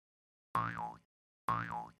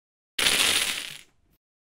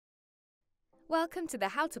Welcome to the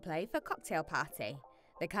How to Play for Cocktail Party,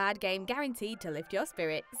 the card game guaranteed to lift your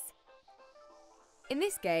spirits. In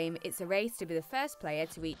this game, it's a race to be the first player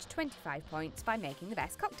to reach 25 points by making the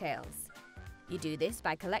best cocktails. You do this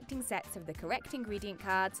by collecting sets of the correct ingredient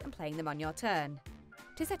cards and playing them on your turn.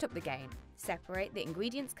 To set up the game, separate the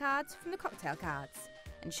ingredients cards from the cocktail cards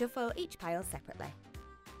and shuffle each pile separately.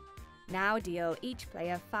 Now deal each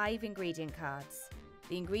player 5 ingredient cards.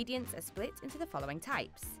 The ingredients are split into the following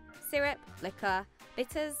types: syrup, liquor,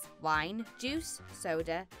 bitters, wine, juice,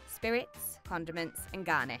 soda, spirits, condiments and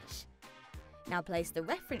garnish. Now place the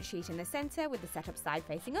reference sheet in the centre with the setup side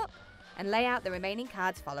facing up and lay out the remaining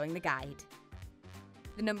cards following the guide.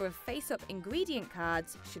 The number of face-up ingredient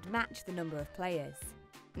cards should match the number of players.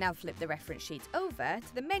 Now flip the reference sheet over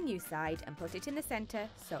to the menu side and put it in the centre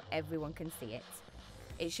so everyone can see it.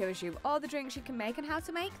 It shows you all the drinks you can make and how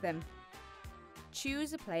to make them.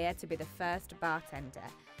 Choose a player to be the first bartender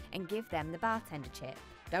and give them the bartender chip.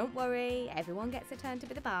 Don't worry, everyone gets a turn to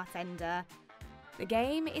be the bartender. The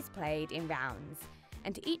game is played in rounds,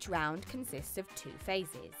 and each round consists of 2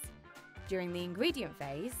 phases. During the ingredient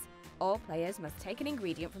phase, all players must take an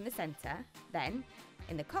ingredient from the centre. Then,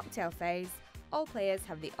 in the cocktail phase, all players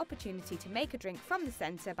have the opportunity to make a drink from the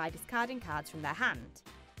centre by discarding cards from their hand.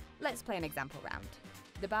 Let's play an example round.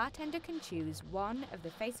 The bartender can choose one of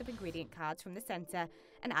the face-up ingredient cards from the centre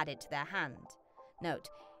and add it to their hand.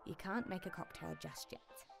 Note, you can't make a cocktail just yet.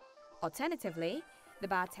 Alternatively, the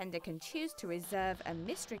bartender can choose to reserve a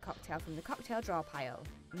mystery cocktail from the cocktail draw pile,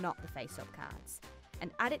 not the face-up cards,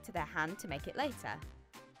 and add it to their hand to make it later.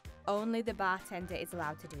 Only the bartender is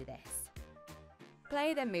allowed to do this.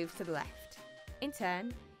 Play then moves to the left. In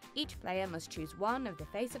turn, each player must choose one of the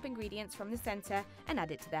face-up ingredients from the centre and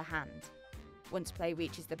add it to their hand. Once play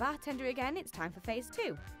reaches the bartender again, it's time for phase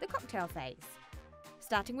 2, the cocktail phase.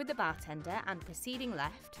 Starting with the bartender and proceeding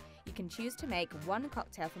left, you can choose to make one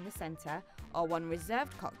cocktail from the centre or one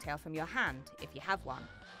reserved cocktail from your hand, if you have one.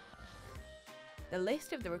 The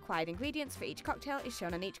list of the required ingredients for each cocktail is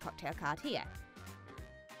shown on each cocktail card here.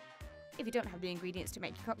 If you don't have the ingredients to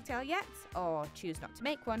make your cocktail yet, or choose not to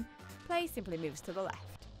make one, play simply moves to the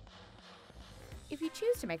left. If you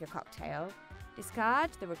choose to make a cocktail, discard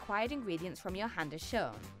the required ingredients from your hand as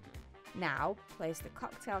shown. Now, place the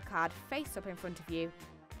cocktail card face up in front of you,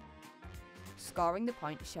 scoring the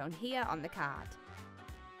point shown here on the card.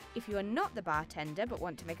 If you are not the bartender but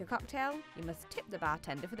want to make a cocktail, you must tip the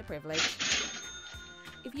bartender for the privilege.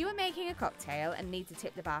 If you are making a cocktail and need to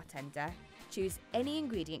tip the bartender, choose any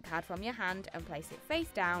ingredient card from your hand and place it face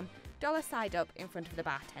down, dollar side up in front of the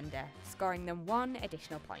bartender, scoring them 1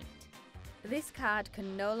 additional point. This card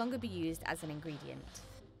can no longer be used as an ingredient.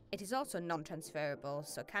 It is also non-transferable,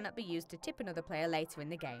 so cannot be used to tip another player later in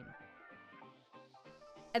the game.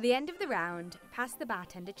 At the end of the round, pass the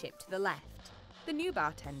bartender chip to the left. The new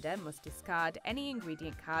bartender must discard any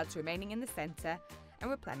ingredient cards remaining in the centre and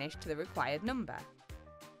replenish to the required number.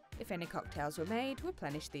 If any cocktails were made,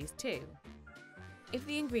 replenish these too. If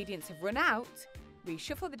the ingredients have run out,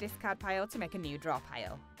 reshuffle the discard pile to make a new draw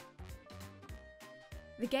pile.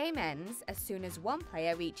 The game ends as soon as one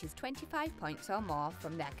player reaches 25 points or more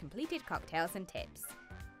from their completed cocktails and tips.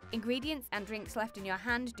 Ingredients and drinks left in your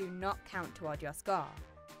hand do not count toward your score.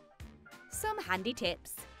 Some handy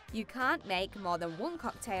tips. You can't make more than 1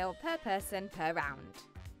 cocktail per person per round.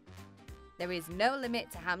 There is no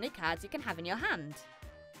limit to how many cards you can have in your hand.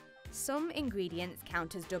 Some ingredients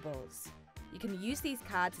count as doubles. You can use these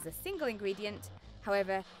cards as a single ingredient,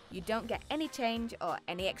 however, you don't get any change or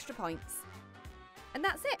any extra points. And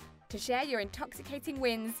that's it! To share your intoxicating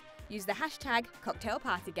wins, use the hashtag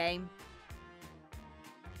 #CocktailPartyGame.